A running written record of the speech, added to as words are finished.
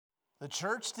The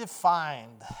church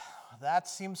defined. That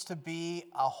seems to be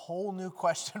a whole new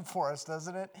question for us,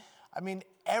 doesn't it? I mean,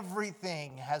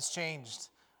 everything has changed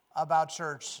about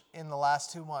church in the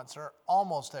last 2 months, or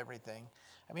almost everything.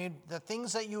 I mean, the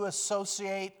things that you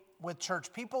associate with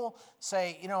church, people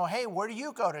say, hey, where do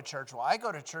you go to church? Well, I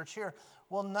go to church here.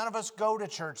 Well, none of us go to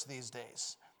church these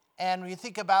days. And when you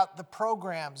think about the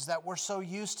programs that we're so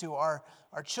used to, our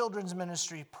children's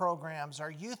ministry programs, our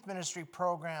youth ministry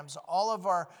programs, all of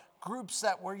our groups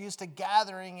that we're used to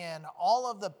gathering in, all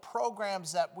of the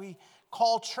programs that we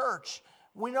call church,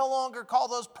 we no longer call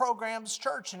those programs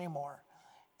church anymore.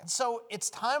 And so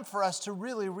it's time for us to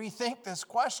really rethink this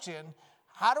question.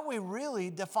 How do we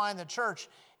really define the church?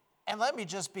 And let me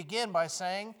just begin by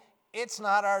saying it's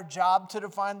not our job to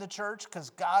define the church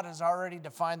because God has already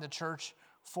defined the church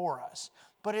for us.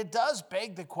 But it does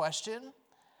beg the question,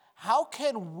 how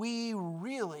can we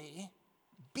really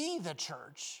be the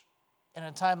church in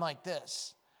a time like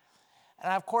this?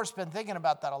 And I've, of course, been thinking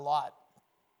about that a lot.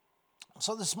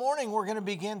 So this morning, we're going to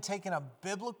begin taking a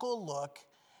biblical look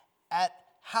at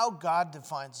how God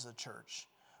defines the church.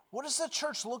 What does the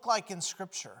church look like in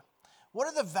Scripture? What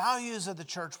are the values of the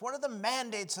church? What are the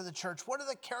mandates of the church? What are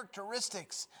the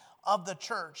characteristics of the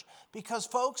church? Because,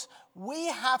 folks, we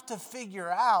have to figure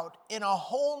out in a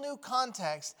whole new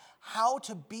context how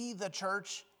to be the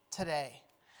church today.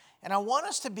 And I want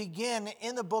us to begin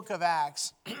in the book of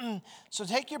Acts. So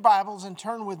take your Bibles and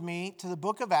turn with me to the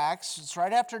book of Acts. It's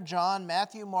right after John,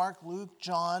 Matthew, Mark, Luke,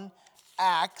 John,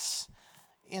 Acts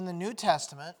in the New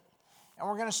Testament. And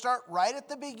we're going to start right at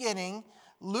the beginning.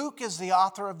 Luke is the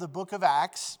author of the book of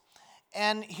Acts.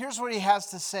 And here's what he has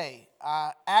to say.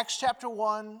 Acts chapter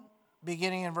 1,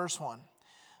 beginning in verse 1.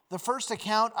 The first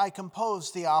account I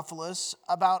composed, Theophilus,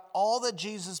 about all that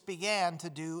Jesus began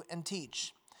to do and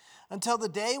teach, until the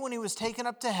day when he was taken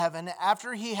up to heaven,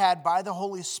 after he had, by the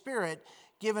Holy Spirit,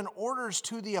 given orders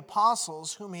to the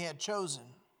apostles whom he had chosen.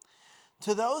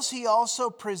 To those he also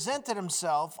presented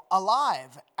himself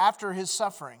alive after his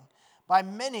suffering, by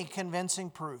many convincing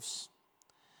proofs,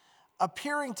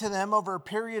 appearing to them over a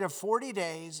period of 40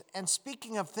 days, and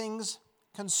speaking of things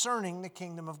concerning the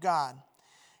kingdom of God.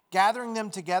 Gathering them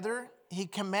together, he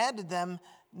commanded them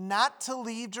not to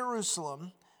leave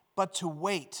Jerusalem, but to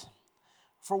wait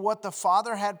for what the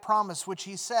Father had promised, which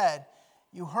he said,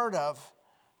 you heard of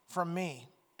from me.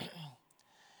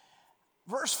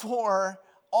 Verse 4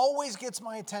 always gets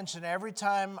my attention every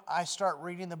time I start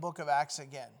reading the book of Acts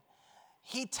again.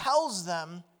 He tells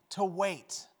them to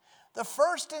wait. The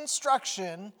first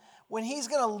instruction when he's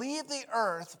going to leave the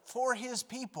earth for his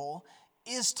people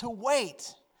is to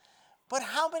wait. But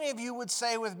how many of you would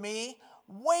say with me,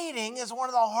 waiting is one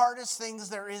of the hardest things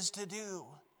there is to do?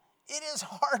 It is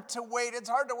hard to wait. It's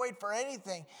hard to wait for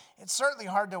anything. It's certainly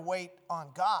hard to wait on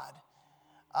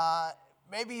God.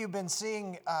 Maybe you've been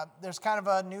seeing, there's kind of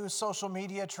a new social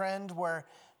media trend where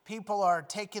people are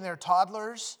taking their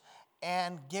toddlers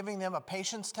and giving them a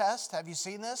patience test. Have you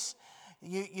seen this?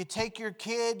 You take your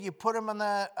kid, you put him on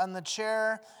the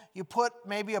chair, you put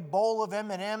maybe a bowl of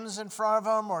M&Ms in front of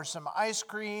them or some ice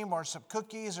cream or some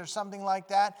cookies or something like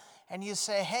that, and you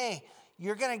say, hey,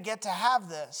 you're going to get to have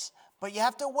this. But you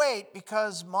have to wait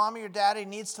because mommy or daddy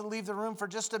needs to leave the room for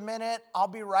just a minute. I'll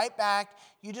be right back.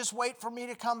 You just wait for me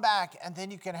to come back, and then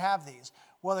you can have these.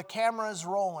 Well, the camera is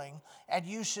rolling, and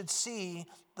you should see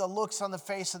the looks on the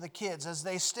face of the kids as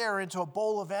they stare into a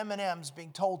bowl of M&Ms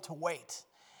being told to wait.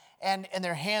 And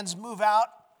their hands move out,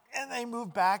 and they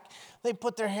move back. They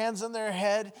put their hands on their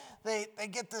head. They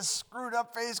get this screwed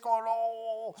up face going,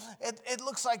 oh. It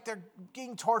looks like they're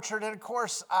being tortured. And, of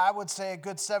course, I would say a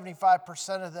good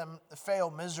 75% of them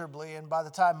fail miserably. And by the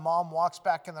time mom walks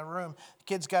back in the room, the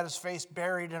kid's got his face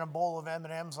buried in a bowl of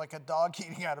M&Ms like a dog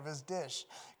eating out of his dish.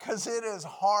 Because it is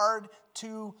hard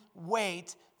to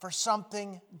wait for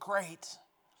something great.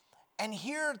 And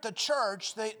here at the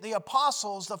church, the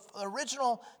apostles, the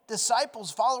original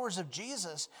disciples, followers of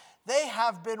Jesus, they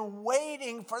have been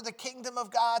waiting for the kingdom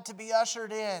of God to be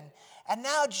ushered in. And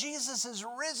now Jesus is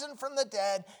risen from the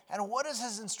dead. And what is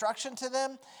his instruction to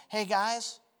them? Hey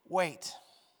guys, wait.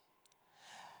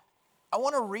 I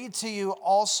want to read to you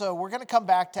also, we're going to come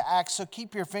back to Acts, so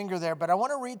keep your finger there. But I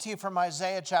want to read to you from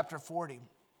Isaiah chapter 40.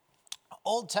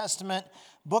 Old Testament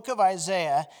book of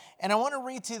Isaiah, and I want to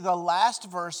read to you the last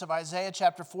verse of Isaiah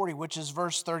chapter 40, which is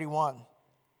verse 31.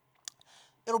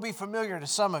 It'll be familiar to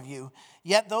some of you.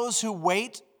 Yet those who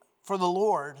wait for the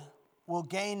Lord will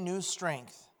gain new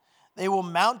strength. They will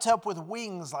mount up with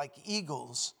wings like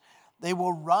eagles. They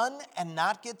will run and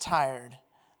not get tired.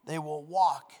 They will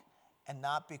walk and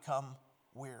not become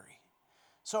weary.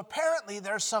 So apparently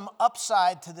there's some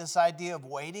upside to this idea of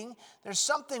waiting. There's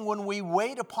something when we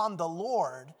wait upon the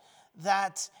Lord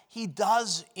that he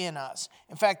does in us.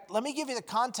 In fact, let me give you the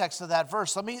context of that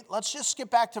verse. Let's just skip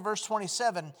back to verse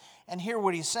 27 and hear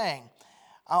what he's saying.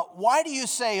 Why do you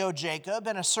say, O Jacob,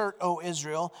 and assert, O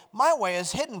Israel, my way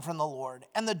is hidden from the Lord,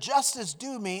 and the justice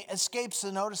due me escapes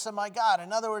the notice of my God?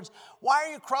 In other words, why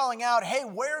are you crawling out, hey,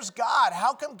 where's God?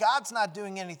 How come God's not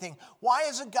doing anything? Why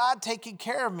isn't God taking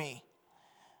care of me?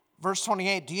 Verse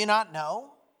 28, do you not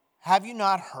know? Have you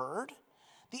not heard?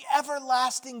 The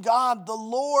everlasting God, the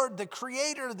Lord, the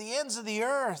creator of the ends of the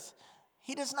earth,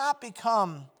 he does not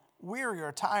become weary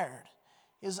or tired.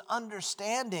 His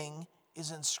understanding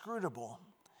is inscrutable.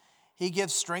 He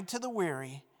gives strength to the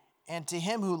weary, and to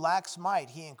him who lacks might,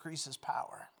 he increases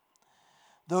power.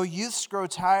 Though youths grow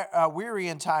weary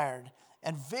and tired,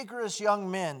 and vigorous young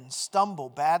men stumble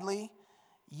badly,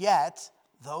 yet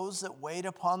those that wait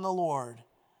upon the Lord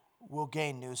will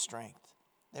gain new strength.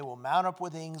 They will mount up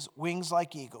with wings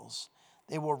like eagles.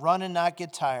 They will run and not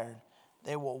get tired.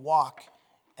 They will walk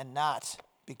and not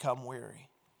become weary.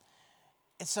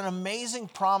 It's an amazing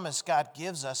promise God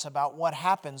gives us about what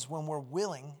happens when we're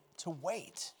willing to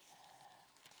wait.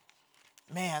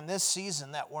 Man, this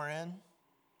season that we're in,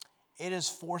 it is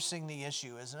forcing the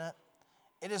issue, isn't it?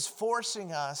 It is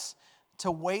forcing us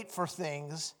to wait for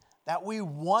things that we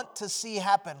want to see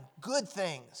happen, good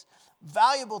things,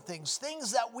 valuable things,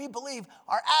 things that we believe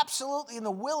are absolutely in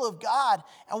the will of God,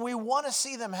 and we want to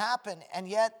see them happen, and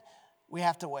yet we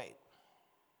have to wait.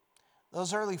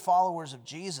 Those early followers of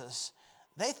Jesus,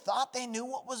 they thought they knew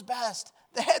what was best.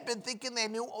 They had been thinking they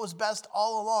knew what was best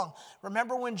all along.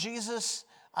 Remember when Jesus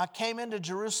came into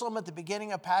Jerusalem at the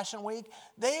beginning of Passion Week?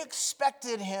 They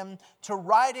expected him to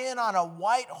ride in on a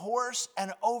white horse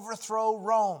and overthrow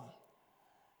Rome.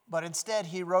 But instead,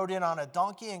 he rode in on a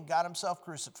donkey and got himself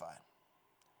crucified.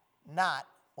 Not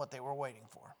what they were waiting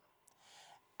for.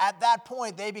 At that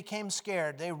point, they became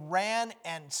scared. They ran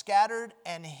and scattered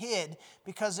and hid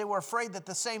because they were afraid that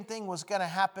the same thing was going to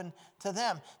happen to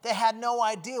them. They had no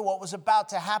idea what was about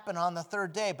to happen on the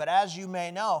third day. But as you may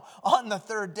know, on the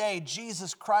third day,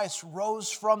 Jesus Christ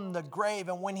rose from the grave.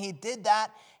 And when he did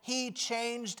that, he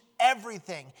changed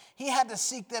everything. He had to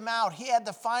seek them out. He had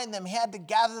to find them. He had to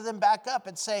gather them back up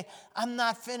and say, I'm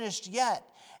not finished yet.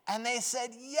 And they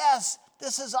said, yes,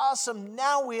 this is awesome.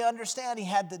 Now we understand he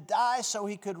had to die so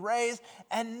he could raise,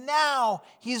 and now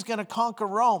he's going to conquer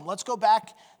Rome. Let's go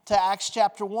back to Acts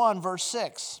chapter 1, verse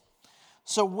 6.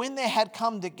 So when they had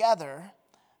come together,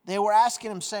 they were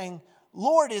asking him, saying,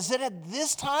 Lord, is it at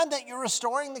this time that you're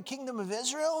restoring the kingdom of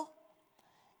Israel?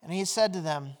 And he said to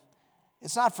them,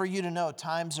 it's not for you to know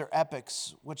times or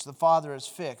epochs which the Father has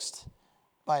fixed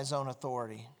by his own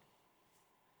authority.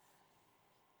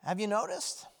 Have you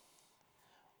noticed?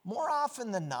 More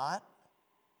often than not,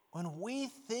 when we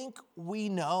think we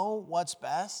know what's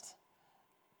best,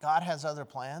 God has other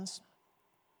plans.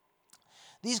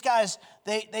 These guys,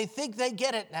 they think they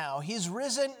get it now. He's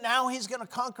risen, now he's going to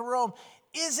conquer Rome.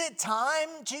 Is it time,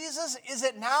 Jesus? Is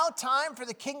it now time for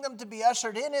the kingdom to be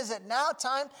ushered in? Is it now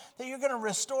time that you're going to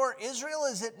restore Israel?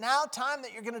 Is it now time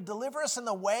that you're going to deliver us in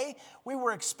the way we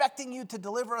were expecting you to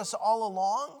deliver us all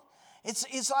along?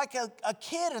 It's like a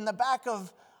kid in the back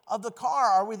of the car.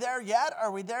 Are we there yet?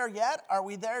 Are we there yet? Are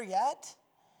we there yet?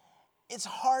 It's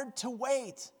hard to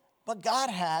wait, but God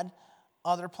had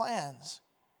other plans.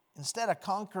 Instead of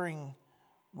conquering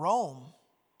Rome,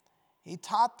 he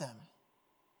taught them.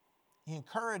 He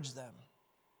encouraged them,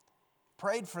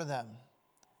 prayed for them.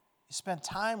 He spent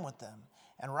time with them.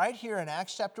 And right here in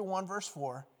Acts chapter 1, verse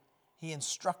 4, he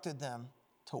instructed them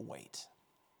to wait.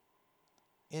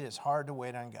 It is hard to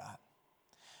wait on God.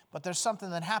 But there's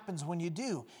something that happens when you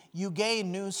do. You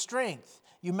gain new strength.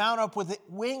 You mount up with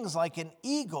wings like an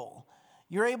eagle.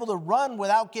 You're able to run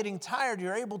without getting tired.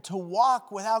 You're able to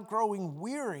walk without growing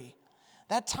weary.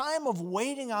 That time of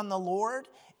waiting on the Lord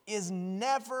is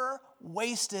never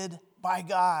wasted by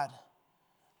God.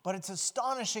 But it's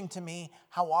astonishing to me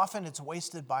how often it's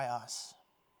wasted by us.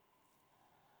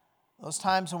 Those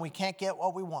times when we can't get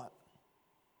what we want.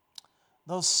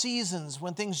 Those seasons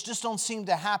when things just don't seem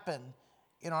to happen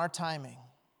in our timing.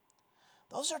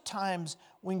 Those are times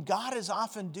when God is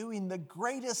often doing the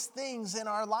greatest things in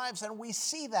our lives, and we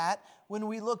see that when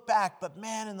we look back. But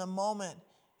man, in the moment,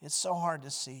 it's so hard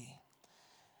to see.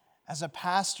 As a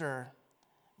pastor,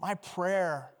 my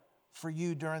prayer for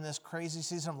you during this crazy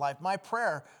season of life, my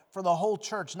prayer for the whole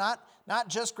church, not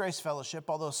just Grace Fellowship,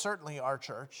 although certainly our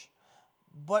church,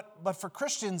 but for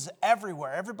Christians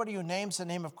everywhere, everybody who names the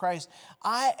name of Christ,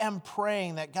 I am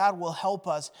praying that God will help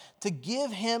us to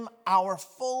give him our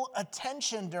full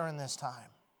attention during this time.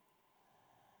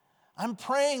 I'm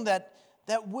praying that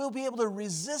we'll be able to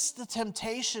resist the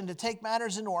temptation to take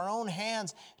matters into our own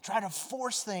hands, try to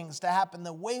force things to happen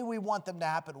the way we want them to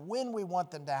happen, when we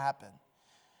want them to happen.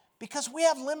 Because we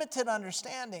have limited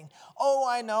understanding. Oh,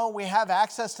 I know we have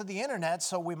access to the internet,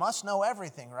 so we must know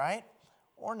everything, right?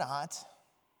 Or not.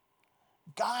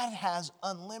 God has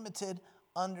unlimited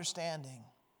understanding.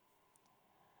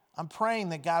 I'm praying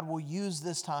that God will use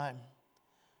this time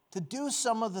to do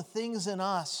some of the things in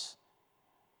us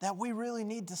that we really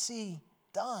need to see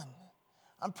done.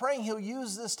 I'm praying he'll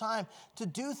use this time to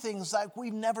do things like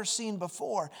we've never seen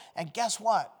before. And guess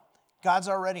what? God's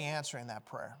already answering that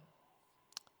prayer.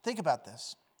 Think about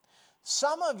this.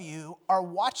 Some of you are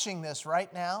watching this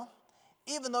right now,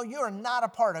 even though you are not a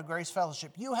part of Grace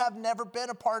Fellowship. You have never been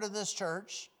a part of this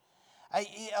church.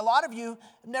 A lot of you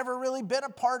have never really been a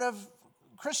part of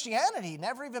Christianity,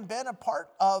 never even been a part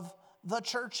of the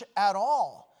church at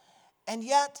all. And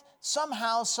yet,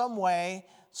 somehow, some way,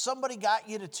 somebody got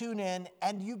you to tune in,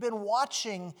 and you've been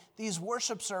watching these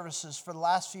worship services for the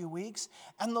last few weeks,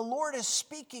 and the Lord is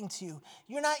speaking to you.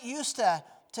 You're not used to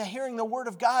hearing the Word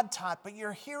of God taught, but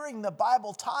you're hearing the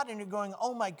Bible taught, and you're going,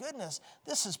 oh my goodness,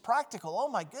 this is practical. Oh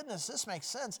my goodness, this makes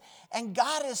sense. And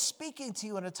God is speaking to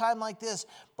you in a time like this.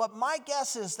 But my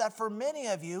guess is that for many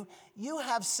of you, you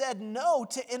have said no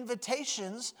to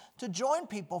invitations to join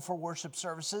people for worship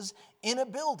services in a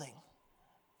building.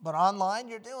 But online,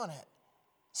 you're doing it.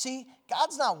 See,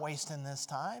 God's not wasting this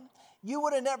time. You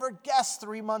would have never guessed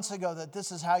 3 months ago that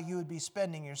this is how you would be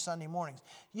spending your Sunday mornings.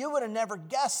 You would have never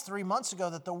guessed 3 months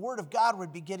ago that the Word of God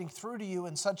would be getting through to you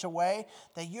in such a way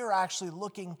that you're actually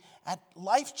looking at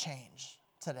life change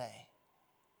today.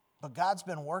 But God's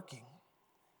been working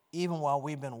even while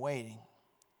we've been waiting.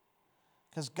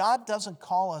 Because God doesn't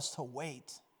call us to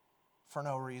wait for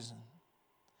no reason.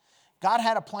 God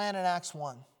had a plan in Acts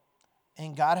 1,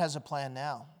 and God has a plan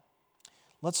now.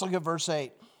 Let's look at verse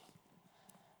 8.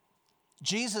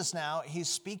 Jesus now, he's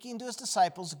speaking to his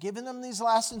disciples, giving them these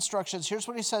last instructions. Here's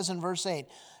what he says in verse 8.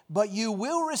 But you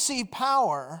will receive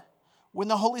power when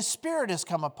the Holy Spirit has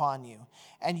come upon you,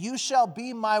 and you shall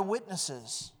be my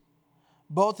witnesses,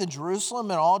 both in Jerusalem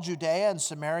and all Judea and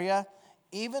Samaria,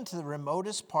 even to the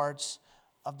remotest parts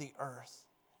of the earth.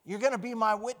 You're going to be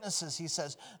my witnesses, he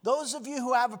says. Those of you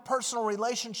who have a personal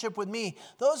relationship with me,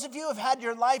 those of you who have had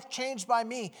your life changed by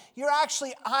me, you're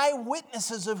actually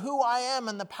eyewitnesses of who I am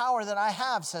and the power that I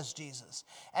have, says Jesus.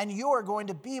 And you are going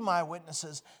to be my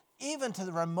witnesses, even to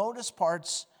the remotest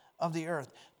parts of the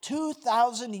earth.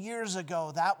 2,000 years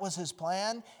ago, that was his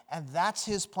plan, and that's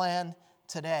his plan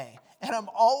today. And I'm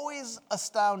always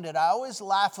astounded. I always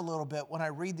laugh a little bit when I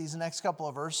read these next couple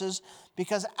of verses,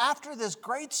 because after this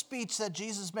great speech that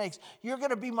Jesus makes, you're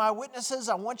going to be my witnesses.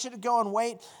 I want you to go and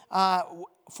wait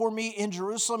for me in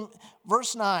Jerusalem.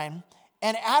 Verse 9,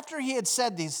 and after he had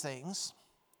said these things,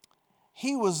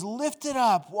 he was lifted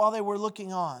up while they were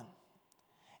looking on,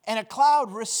 and a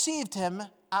cloud received him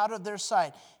out of their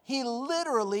sight. He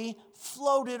literally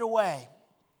floated away.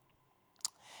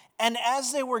 And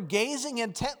as they were gazing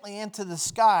intently into the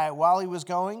sky while he was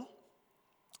going,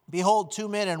 behold, 2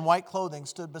 men in white clothing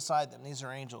stood beside them. These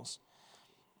are angels.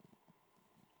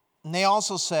 And they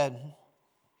also said,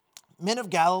 Men of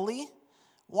Galilee,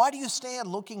 why do you stand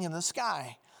looking in the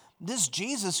sky? This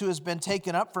Jesus who has been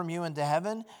taken up from you into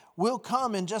heaven will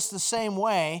come in just the same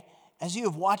way as you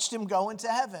have watched him go into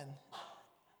heaven.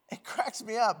 It cracks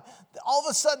me up. All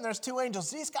of a sudden, there's 2 angels.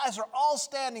 These guys are all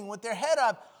standing with their head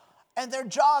up and their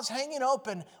jaws hanging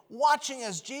open, watching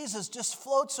as Jesus just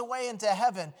floats away into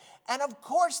heaven. And of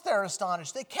course they're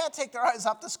astonished. They can't take their eyes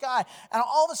off the sky. And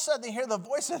all of a sudden they hear the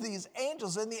voice of these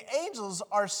angels, and the angels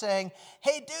are saying,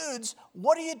 hey dudes,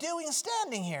 what are you doing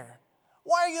standing here?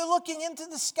 Why are you looking into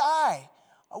the sky?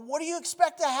 What do you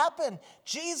expect to happen?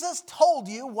 Jesus told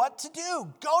you what to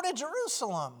do. Go to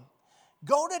Jerusalem.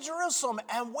 Go to Jerusalem.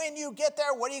 And when you get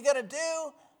there, what are you going to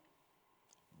do?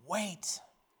 Wait.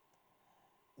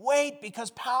 Wait,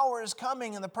 because power is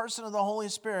coming in the person of the Holy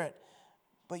Spirit.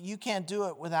 But you can't do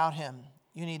it without him.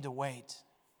 You need to wait.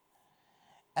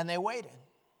 And they waited.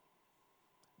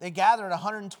 They gathered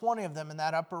 120 of them in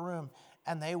that upper room,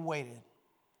 and they waited.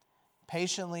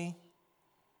 Patiently,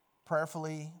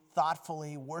 prayerfully,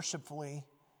 thoughtfully, worshipfully,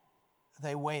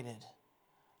 they waited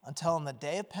until on the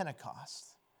day of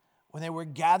Pentecost, when they were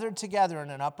gathered together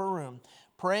in an upper room,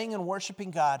 praying and worshiping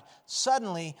God,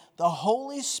 suddenly the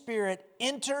Holy Spirit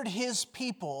entered his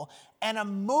people, and a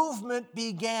movement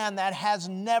began that has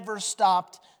never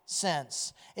stopped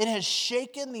since. It has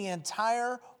shaken the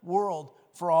entire world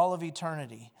for all of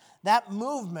eternity. That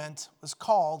movement was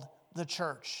called the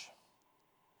church.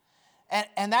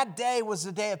 And that day was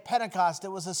the day of Pentecost.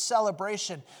 It was a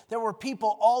celebration. There were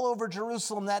people all over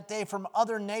Jerusalem that day from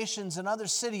other nations and other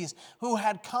cities who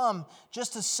had come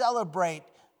just to celebrate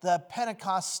the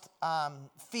Pentecost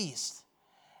feast.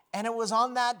 And it was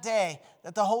on that day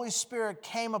that the Holy Spirit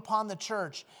came upon the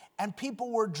church, and people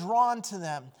were drawn to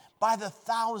them by the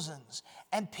thousands.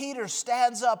 And Peter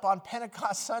stands up on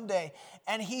Pentecost Sunday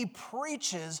and he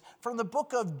preaches from the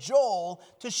book of Joel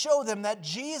to show them that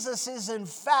Jesus is in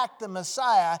fact the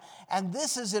Messiah, and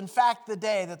this is in fact the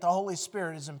day that the Holy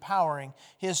Spirit is empowering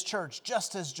his church,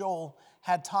 just as Joel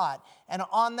had taught. And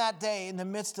on that day, in the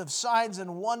midst of signs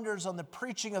and wonders on the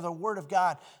preaching of the Word of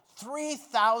God,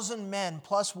 3,000 men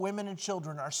plus women and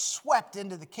children are swept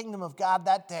into the kingdom of God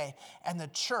that day, and the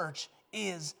church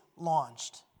is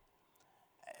launched.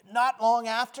 Not long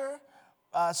after,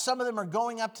 some of them are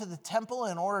going up to the temple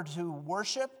in order to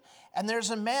worship, and there's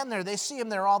a man there. They see him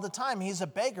there all the time. He's a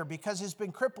beggar because he's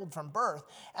been crippled from birth,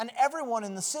 and everyone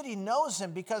in the city knows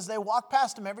him because they walk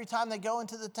past him every time they go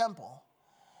into the temple.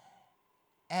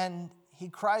 And he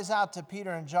cries out to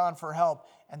Peter and John for help,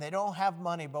 and they don't have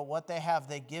money, but what they have,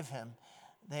 they give him.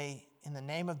 They, in the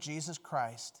name of Jesus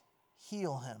Christ,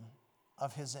 heal him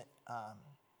of his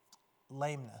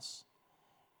lameness.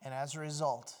 And as a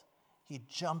result, he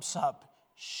jumps up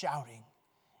shouting,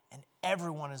 and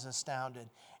everyone is astounded.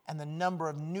 And the number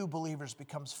of new believers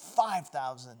becomes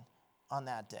 5,000 on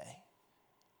that day.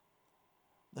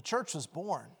 The church was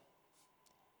born,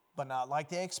 but not like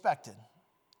they expected.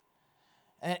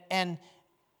 And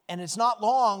it's not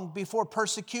long before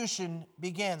persecution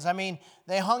begins. I mean,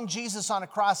 they hung Jesus on a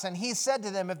cross, and he said to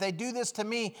them, if they do this to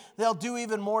me, they'll do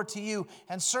even more to you.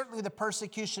 And certainly the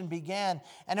persecution began.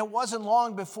 And it wasn't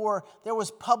long before there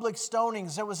was public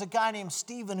stonings. There was a guy named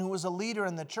Stephen who was a leader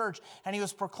in the church, and he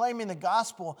was proclaiming the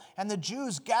gospel. And the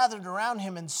Jews gathered around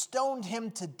him and stoned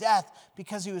him to death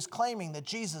because he was claiming that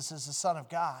Jesus is the Son of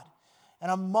God. And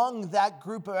among that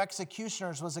group of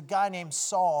executioners was a guy named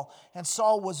Saul. And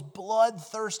Saul was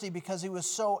bloodthirsty because he was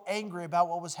so angry about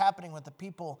what was happening with the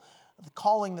people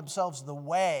calling themselves the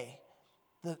Way,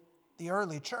 the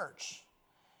early church.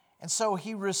 And so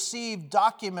he received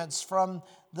documents from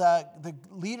the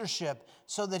leadership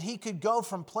so that he could go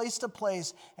from place to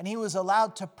place, and he was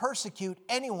allowed to persecute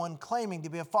anyone claiming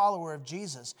to be a follower of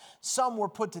Jesus. Some were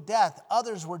put to death.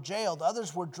 Others were jailed.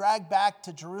 Others were dragged back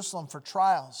to Jerusalem for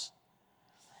trials.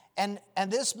 And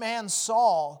this man,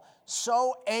 Saul,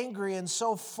 so angry and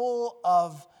so full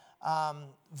of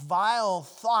vile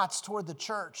thoughts toward the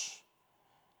church,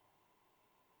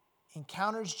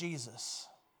 encounters Jesus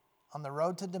on the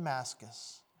road to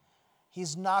Damascus.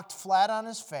 He's knocked flat on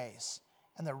his face,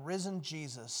 and the risen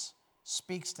Jesus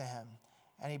speaks to him.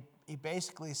 And he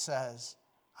basically says,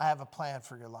 I have a plan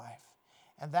for your life.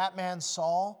 And that man,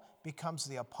 Saul, becomes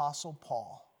the Apostle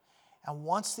Paul. And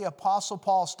once the Apostle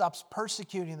Paul stops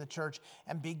persecuting the church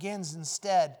and begins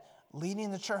instead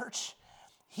leading the church,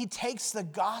 he takes the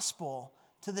gospel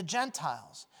to the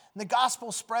Gentiles. And the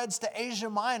gospel spreads to Asia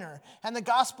Minor, and the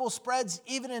gospel spreads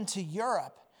even into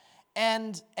Europe.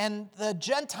 And the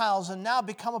Gentiles have now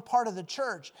become a part of the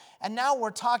church. And now we're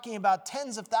talking about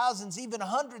tens of thousands, even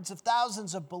hundreds of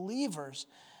thousands of believers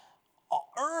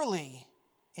early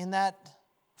in that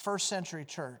first century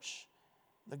church.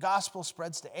 The gospel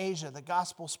spreads to Asia. The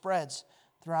gospel spreads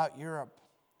throughout Europe.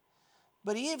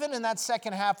 But even in that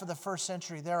second half of the first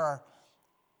century, there are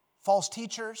false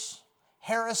teachers.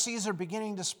 Heresies are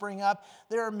beginning to spring up.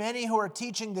 There are many who are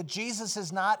teaching that Jesus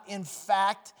is not in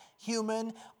fact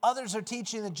human. Others are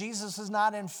teaching that Jesus is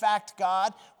not in fact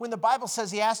God, when the Bible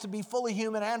says he has to be fully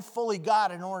human and fully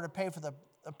God in order to pay for the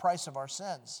price of our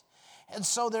sins. And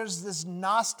so there's this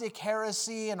Gnostic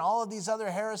heresy and all of these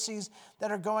other heresies that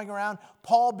are going around.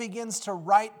 Paul begins to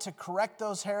write to correct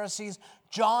those heresies.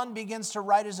 John begins to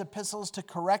write his epistles to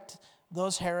correct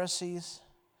those heresies.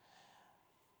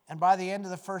 And by the end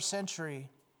of the first century,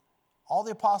 all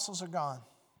the apostles are gone.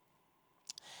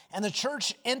 And the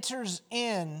church enters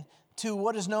into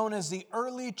what is known as the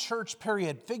early church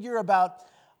period. Figure about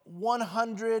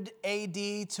 100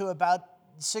 AD to about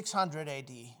 600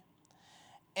 AD.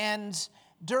 And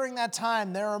during that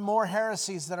time, there are more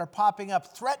heresies that are popping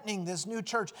up, threatening this new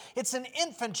church. It's an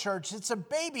infant church. It's a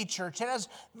baby church. It has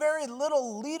very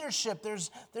little leadership. There's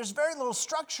very little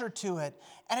structure to it.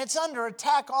 And it's under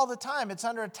attack all the time. It's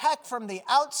under attack from the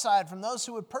outside, from those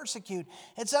who would persecute.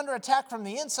 It's under attack from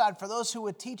the inside for those who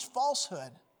would teach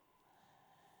falsehood.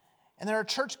 And there are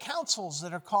church councils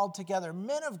that are called together,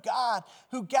 men of God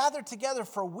who gather together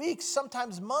for weeks,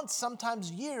 sometimes months,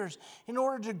 sometimes years, in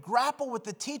order to grapple with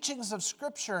the teachings of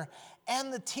Scripture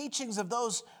and the teachings of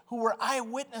those who were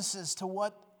eyewitnesses to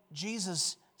what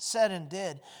Jesus said and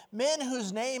did. Men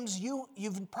whose names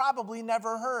you've probably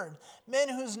never heard. Men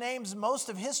whose names most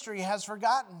of history has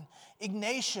forgotten.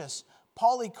 Ignatius,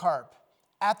 Polycarp,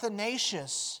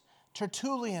 Athanasius,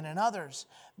 Tertullian, and others.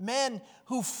 Men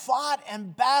who fought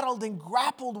and battled and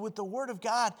grappled with the Word of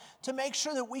God to make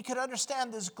sure that we could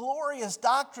understand this glorious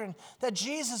doctrine that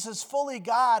Jesus is fully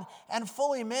God and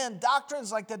fully man.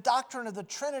 Doctrines like the doctrine of the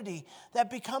Trinity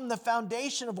that become the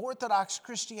foundation of Orthodox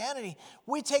Christianity.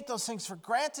 We take those things for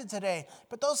granted today,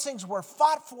 but those things were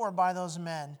fought for by those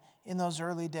men in those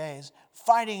early days,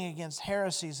 fighting against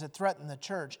heresies that threatened the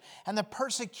church. And the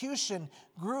persecution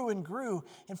grew and grew.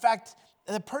 In fact,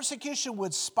 the persecution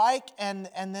would spike and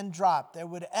then drop. There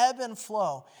would ebb and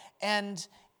flow. And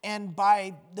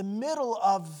by the middle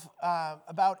of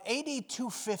about AD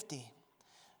 250,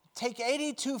 take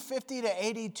AD 250 to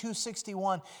AD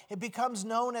 261, it becomes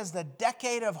known as the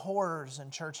Decade of Horrors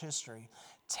in church history.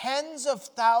 Tens of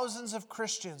thousands of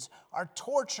Christians are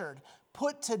tortured,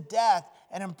 put to death,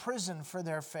 and imprisoned for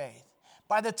their faith.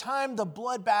 By the time the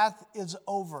bloodbath is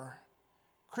over,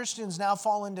 Christians now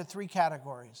fall into three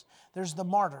categories. There's the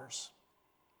martyrs.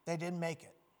 They didn't make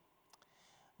it.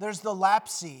 There's the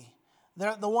lapsi.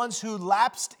 They're the ones who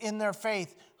lapsed in their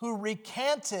faith, who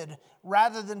recanted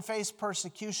rather than face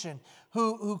persecution,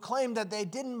 who claimed that they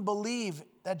didn't believe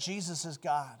that Jesus is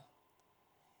God.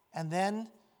 And then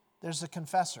there's the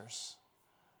confessors.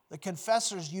 The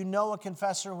confessors, you know a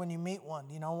confessor when you meet one.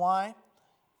 You know why?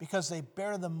 Because they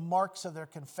bear the marks of their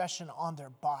confession on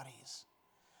their bodies.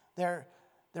 Their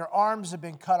arms have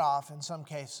been cut off in some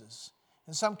cases.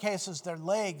 In some cases, their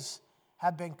legs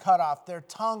have been cut off. Their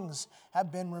tongues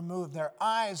have been removed. Their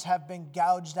eyes have been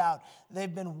gouged out.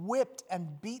 They've been whipped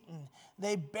and beaten.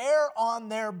 They bear on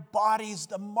their bodies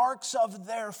the marks of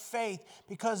their faith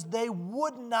because they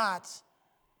would not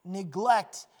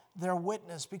neglect their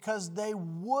witness, because they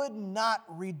would not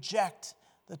reject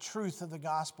the truth of the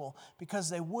gospel, because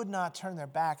they would not turn their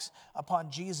backs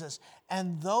upon Jesus.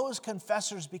 And those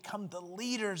confessors become the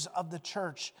leaders of the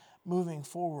church moving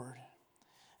forward.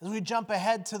 As we jump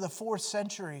ahead to the 4th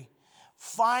century,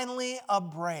 finally a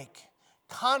break.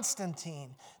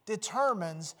 Constantine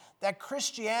determines that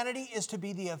Christianity is to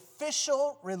be the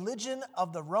official religion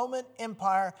of the Roman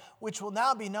Empire, which will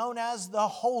now be known as the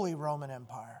Holy Roman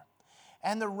Empire.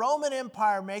 And the Roman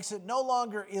Empire makes it no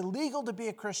longer illegal to be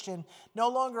a Christian. No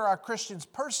longer are Christians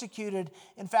persecuted.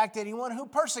 In fact, anyone who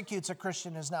persecutes a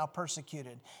Christian is now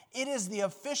persecuted. It is the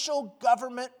official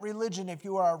government religion. If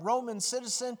you are a Roman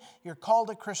citizen, you're called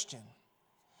a Christian.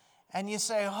 And you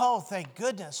say, oh, thank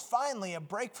goodness, finally a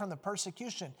break from the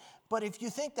persecution. But if you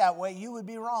think that way, you would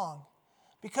be wrong.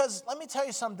 Because let me tell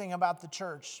you something about the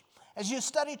church. As you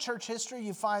study church history,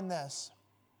 you find this.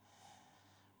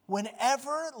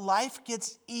 Whenever life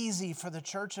gets easy for the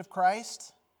church of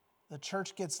Christ, the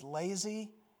church gets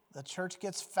lazy, the church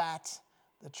gets fat,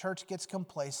 the church gets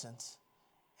complacent,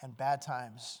 and bad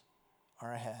times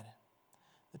are ahead.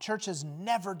 The church has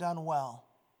never done well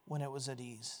when it was at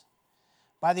ease.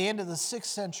 By the end of the 6th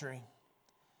century,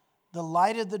 the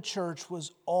light of the church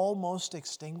was almost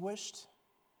extinguished,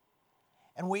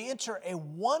 and we enter a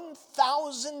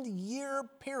 1,000-year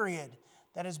period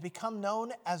that has become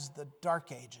known as the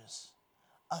Dark Ages.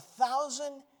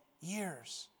 1,000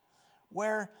 years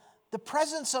where the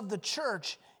presence of the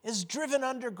church is driven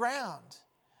underground,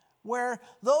 where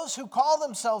those who call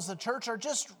themselves the church are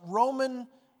just Roman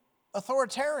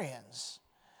authoritarians.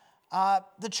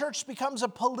 The church becomes a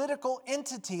political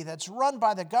entity that's run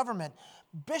by the government.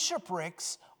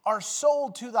 Bishoprics are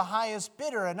sold to the highest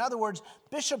bidder. In other words,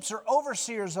 bishops are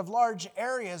overseers of large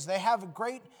areas. They have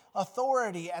great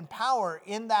authority and power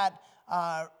in that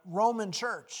Roman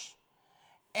church.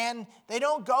 And they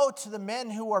don't go to the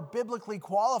men who are biblically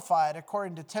qualified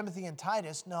according to Timothy and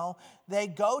Titus. No, they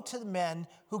go to the men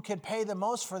who can pay the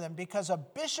most for them, because a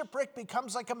bishopric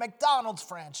becomes like a McDonald's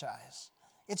franchise.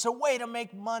 It's a way to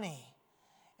make money.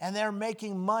 And they're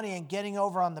making money and getting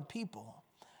over on the people.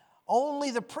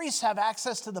 Only the priests have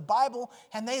access to the Bible,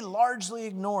 and they largely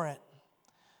ignore it.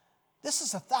 This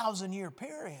is a 1,000-year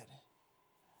period.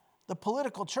 The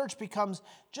political church becomes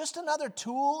just another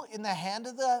tool in the hand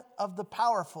of the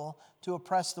powerful to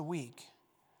oppress the weak.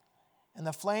 And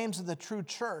the flames of the true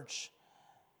church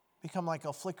become like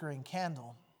a flickering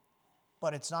candle,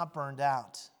 but it's not burned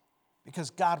out because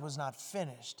God was not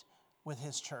finished with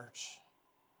his church.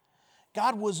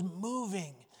 God was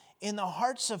moving in the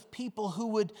hearts of people who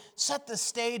would set the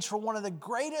stage for one of the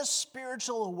greatest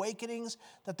spiritual awakenings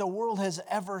that the world has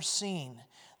ever seen.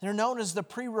 They're known as the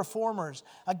pre-reformers.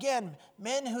 Again,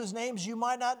 men whose names you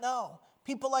might not know.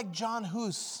 People like John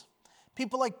Hus,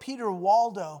 People like Peter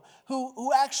Waldo,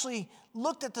 who actually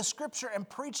looked at the scripture and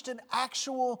preached an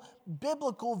actual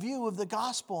biblical view of the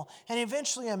gospel. And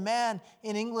eventually a man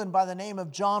in England by the name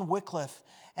of John Wycliffe.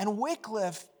 And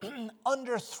Wycliffe,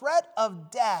 under threat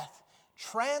of death,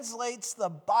 translates the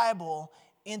Bible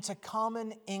into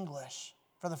common English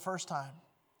for the first time.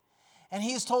 And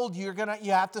he's told, you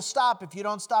have to stop. If you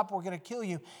don't stop, we're going to kill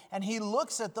you. And he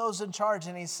looks at those in charge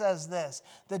and he says this: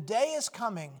 the day is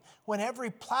coming when every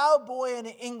plowboy in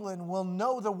England will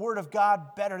know the word of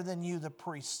God better than you, the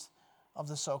priest of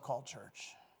the so-called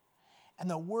church. And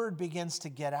the word begins to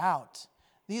get out.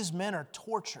 These men are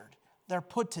tortured. They're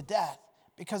put to death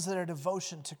because of their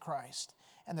devotion to Christ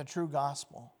and the true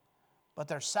gospel. But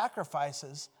their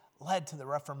sacrifices led to the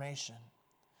Reformation.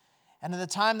 And in the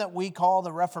time that we call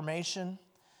the Reformation,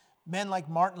 men like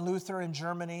Martin Luther in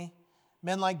Germany,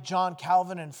 men like John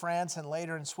Calvin in France and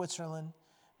later in Switzerland,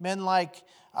 men like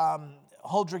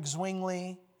Huldrych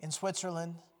Zwingli in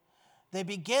Switzerland, they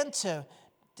begin to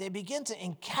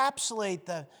encapsulate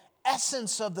the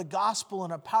essence of the gospel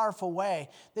in a powerful way.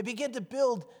 They begin to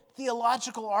build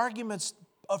theological arguments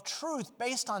of truth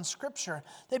based on Scripture.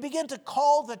 They begin to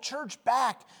call the church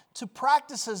back to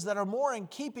practices that are more in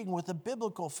keeping with the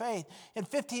biblical faith. In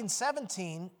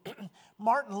 1517,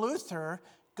 Martin Luther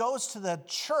goes to the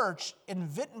church in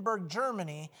Wittenberg,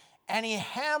 Germany, and he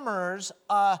hammers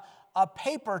a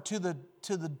paper to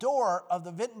the door of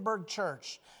the Wittenberg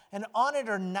church. And on it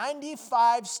are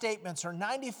 95 statements or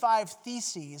 95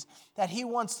 theses that he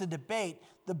wants to debate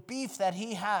the beef that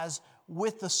he has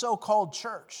with the so-called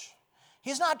church.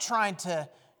 He's not trying to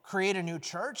create a new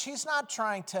church. He's not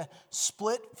trying to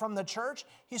split from the church.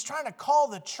 He's trying to call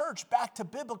the church back to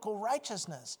biblical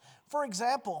righteousness. For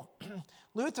example,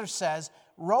 Luther says,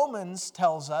 Romans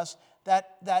tells us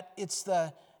that it's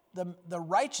the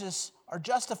righteous are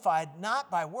justified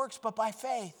not by works but by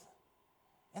faith.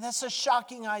 And that's a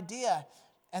shocking idea.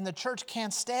 And the church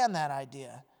can't stand that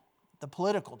idea, the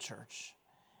political church.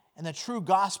 And the true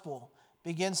gospel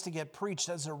begins to get preached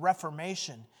as a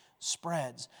Reformation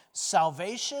spreads.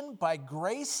 Salvation by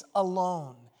grace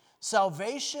alone.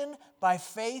 Salvation by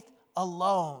faith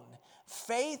alone.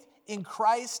 Faith in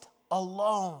Christ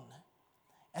alone.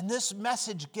 And this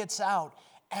message gets out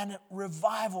and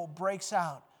revival breaks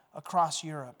out across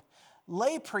Europe.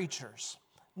 Lay preachers,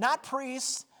 not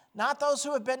priests, not those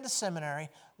who have been to seminary,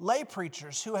 lay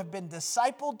preachers who have been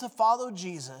discipled to follow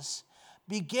Jesus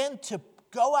begin to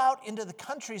go out into the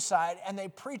countryside and they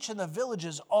preach in the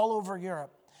villages all over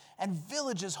Europe. And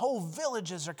whole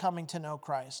villages are coming to know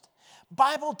Christ.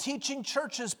 Bible teaching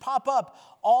churches pop up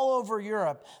all over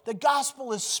Europe. The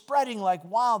gospel is spreading like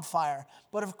wildfire.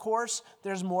 But of course,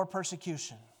 there's more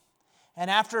persecution. And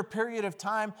after a period of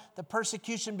time, the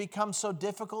persecution becomes so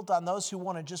difficult on those who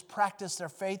want to just practice their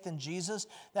faith in Jesus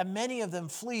that many of them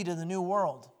flee to the New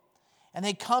World. And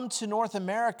they come to North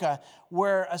America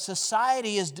where a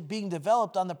society is being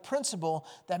developed on the principle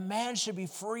that man should be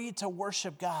free to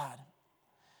worship God.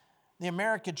 The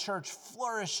American church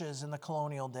flourishes in the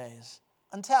colonial days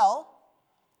until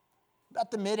about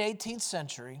the mid-18th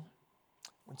century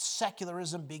when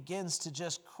secularism begins to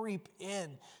just creep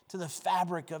in to the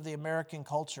fabric of the American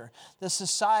culture. The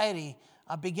society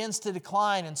begins to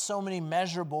decline in so many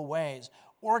measurable ways.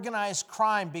 Organized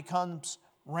crime becomes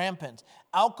rampant.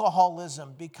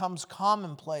 Alcoholism becomes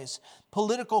commonplace.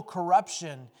 Political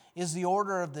corruption is the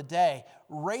order of the day.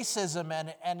 Racism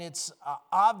and its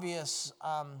obvious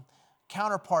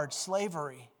counterpart,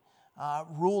 slavery,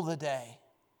 rule the day.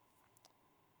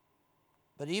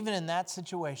 But even in that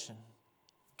situation,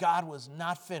 God was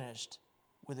not finished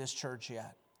with his church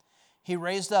yet. He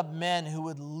raised up men who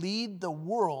would lead the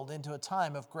world into a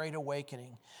time of great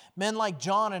awakening. Men like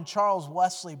John and Charles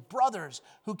Wesley, brothers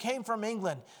who came from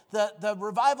England. The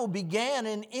revival began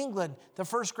in England, the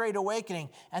first great awakening.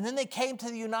 And then they came to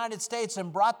the United States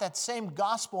and brought that same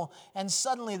gospel. And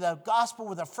suddenly the gospel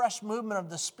with a fresh movement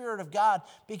of the Spirit of God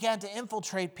began to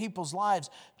infiltrate people's lives.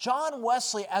 John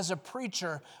Wesley, as a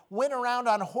preacher, went around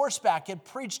on horseback and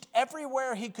preached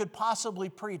everywhere he could possibly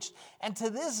preach. And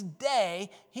to this day,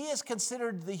 he is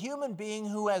considered the human being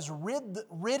who has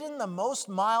ridden the most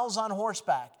miles on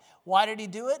horseback. Why did he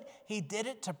do it? He did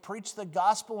it to preach the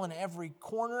gospel in every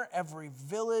corner, every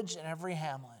village, and every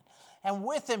hamlet. And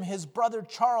with him, his brother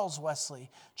Charles Wesley.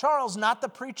 Charles, not the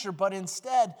preacher, but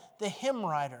instead the hymn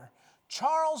writer.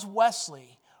 Charles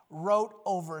Wesley wrote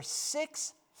over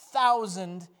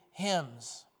 6,000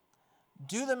 hymns.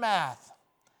 Do the math.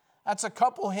 That's a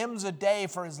couple hymns a day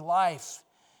for his life.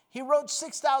 He wrote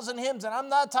 6,000 hymns, and I'm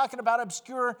not talking about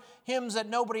obscure hymns that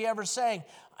nobody ever sang.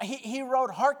 He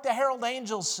wrote, "Hark the Herald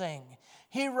Angels Sing."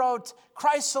 He wrote,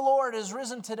 Christ the Lord is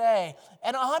risen today,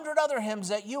 and 100 other hymns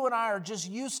that you and I are just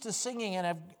used to singing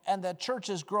and that church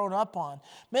has grown up on.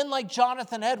 Men like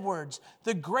Jonathan Edwards,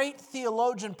 the great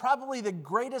theologian, probably the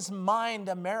greatest mind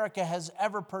America has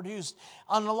ever produced.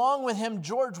 And along with him,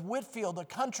 George Whitefield, a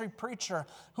country preacher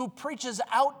who preaches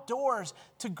outdoors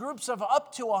to groups of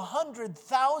up to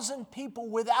 100,000 people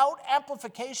without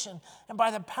amplification. And by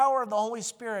the power of the Holy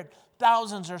Spirit,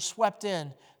 thousands are swept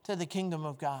in to the kingdom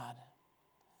of God.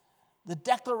 The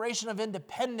Declaration of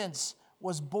Independence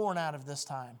was born out of this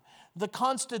time. The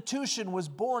Constitution was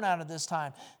born out of this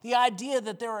time. The idea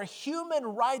that there are human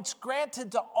rights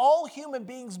granted to all human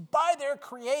beings by their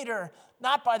Creator,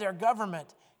 not by their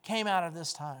government, came out of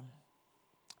this time.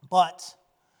 But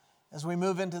as we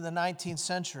move into the 19th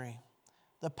century,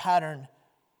 the pattern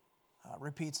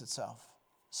repeats itself.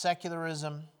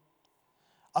 Secularism,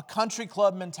 a country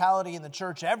club mentality in the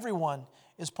church. Everyone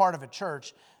is part of a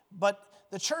church, but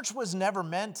the church was never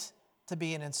meant to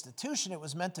be an institution. It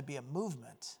was meant to be a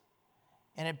movement.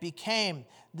 And it became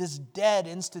this dead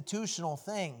institutional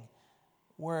thing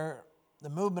where the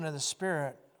movement of the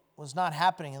Spirit was not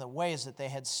happening in the ways that they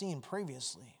had seen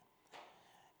previously.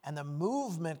 And the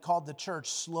movement called the church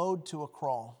slowed to a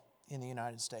crawl in the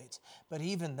United States. But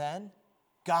even then,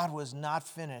 God was not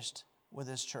finished with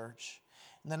his church.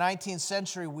 In the 19th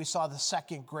century, we saw the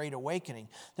Second Great Awakening.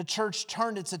 The church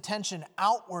turned its attention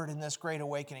outward in this Great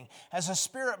Awakening. As the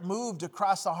Spirit moved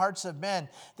across the hearts of men,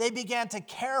 they began to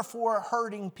care for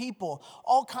hurting people.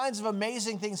 All kinds of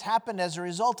amazing things happened as a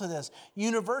result of this.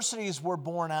 Universities were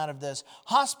born out of this.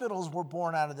 Hospitals were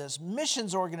born out of this.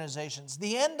 Missions organizations,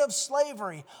 the end of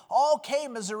slavery, all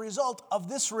came as a result of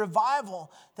this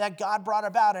revival that God brought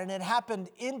about. And it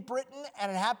happened in Britain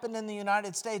and it happened in the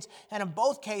United States. And in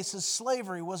both cases,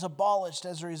 slavery was abolished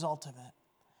as a result of it.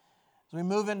 As we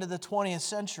move into the 20th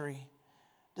century,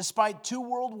 despite 2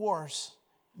 world wars,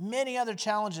 many other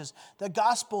challenges, the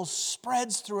gospel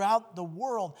spreads throughout the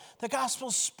world. The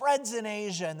gospel spreads in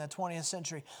Asia in the 20th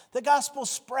century. The gospel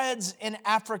spreads in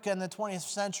Africa in the 20th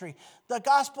century. The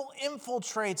gospel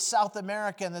infiltrates South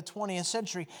America in the 20th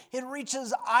century. It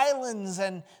reaches islands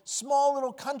and small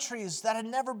little countries that had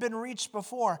never been reached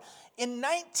before. In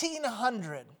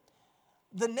 1900,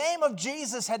 the name of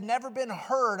Jesus had never been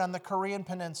heard on the Korean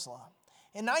Peninsula.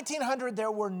 In 1900, there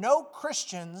were no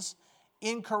Christians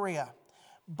in Korea.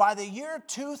 By the year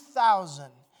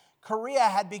 2000, Korea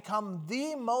had become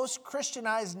the most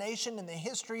Christianized nation in the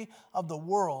history of the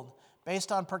world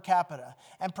based on per capita.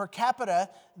 And per capita,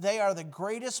 they are the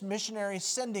greatest missionary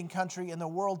sending country in the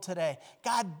world today.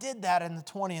 God did that in the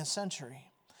 20th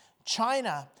century.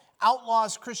 China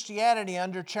outlaws Christianity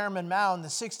under Chairman Mao in the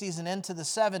 60s and into the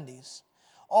 70s.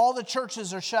 All the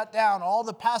churches are shut down. All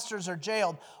the pastors are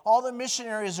jailed. All the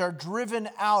missionaries are driven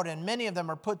out, and many of them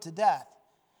are put to death.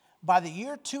 By the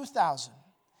year 2000,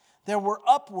 there were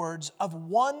upwards of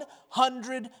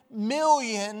 100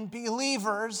 million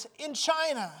believers in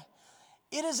China.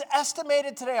 It is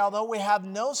estimated today, although we have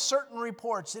no certain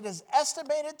reports, it is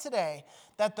estimated today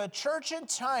that the church in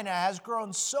China has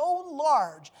grown so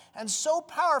large and so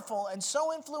powerful and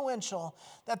so influential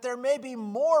that there may be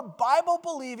more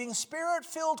Bible-believing,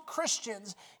 Spirit-filled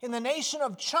Christians in the nation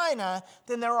of China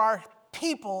than there are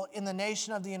people in the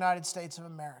nation of the United States of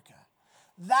America.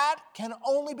 That can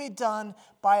only be done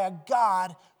by a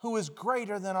God who is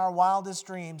greater than our wildest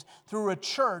dreams through a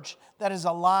church that is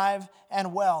alive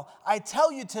and well. I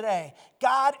tell you today,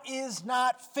 God is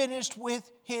not finished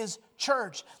with his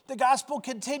church. The gospel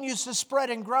continues to spread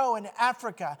and grow in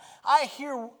Africa. I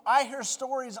hear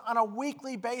stories on a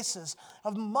weekly basis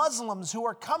of Muslims who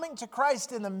are coming to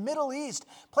Christ in the Middle East,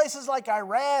 places like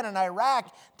Iran and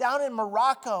Iraq, down in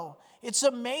Morocco. It's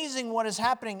amazing what is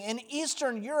happening in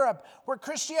Eastern Europe, where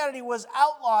Christianity was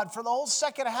outlawed for the whole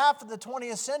second half of the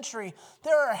 20th century.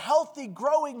 There are healthy,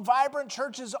 growing, vibrant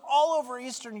churches all over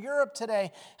Eastern Europe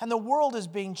today, and the world is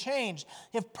being changed.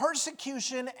 If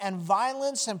persecution and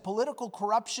violence and political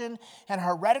corruption and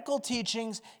heretical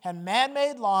teachings and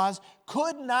man-made laws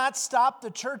could not stop the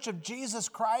Church of Jesus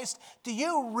Christ, do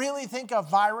you really think a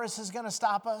virus is going to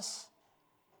stop us?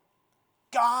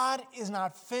 God is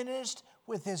not finished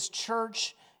with his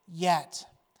church yet.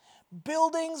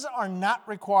 Buildings are not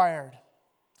required.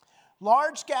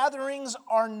 Large gatherings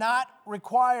are not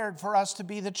required for us to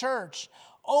be the church.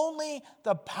 Only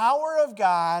the power of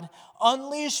God,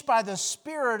 unleashed by the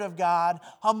Spirit of God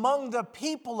among the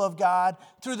people of God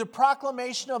through the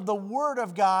proclamation of the Word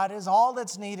of God, is all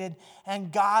that's needed,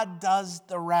 and God does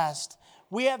the rest.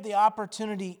 We have the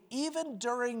opportunity, even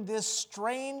during this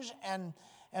strange and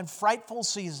frightful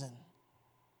season,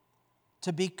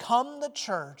 to become the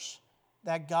church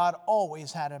that God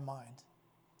always had in mind.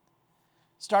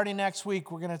 Starting next week,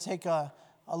 we're going to take a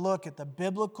look at the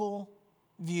biblical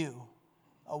view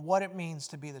of what it means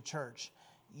to be the church.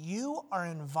 You are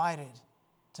invited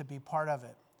to be part of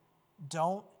it.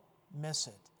 Don't miss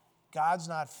it. God's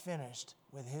not finished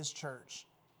with his church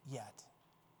yet.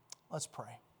 Let's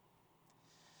pray.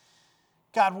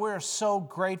 God, we're so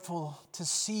grateful to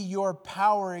see your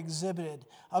power exhibited.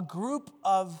 A group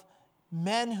of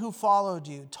men who followed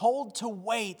you, told to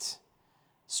wait,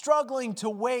 struggling to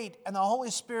wait, and the Holy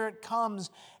Spirit comes.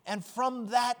 And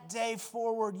from that day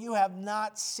forward, you have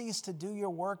not ceased to do your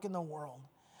work in the world.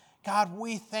 God,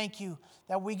 we thank you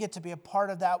that we get to be a part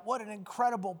of that. What an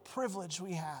incredible privilege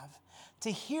we have to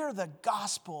hear the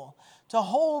gospel, to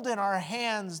hold in our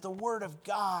hands the word of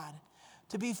God,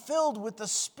 to be filled with the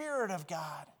Spirit of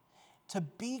God, to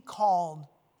be called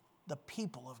the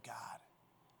people of God.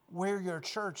 We're your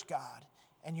church, God,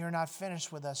 and you're not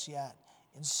finished with us yet.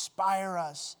 Inspire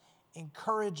us,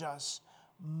 encourage us,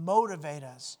 motivate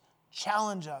us,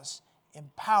 challenge us,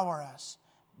 empower us.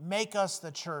 Make us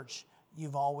the church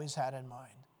you've always had in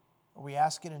mind. We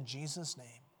ask it in Jesus' name.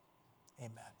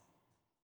 Amen.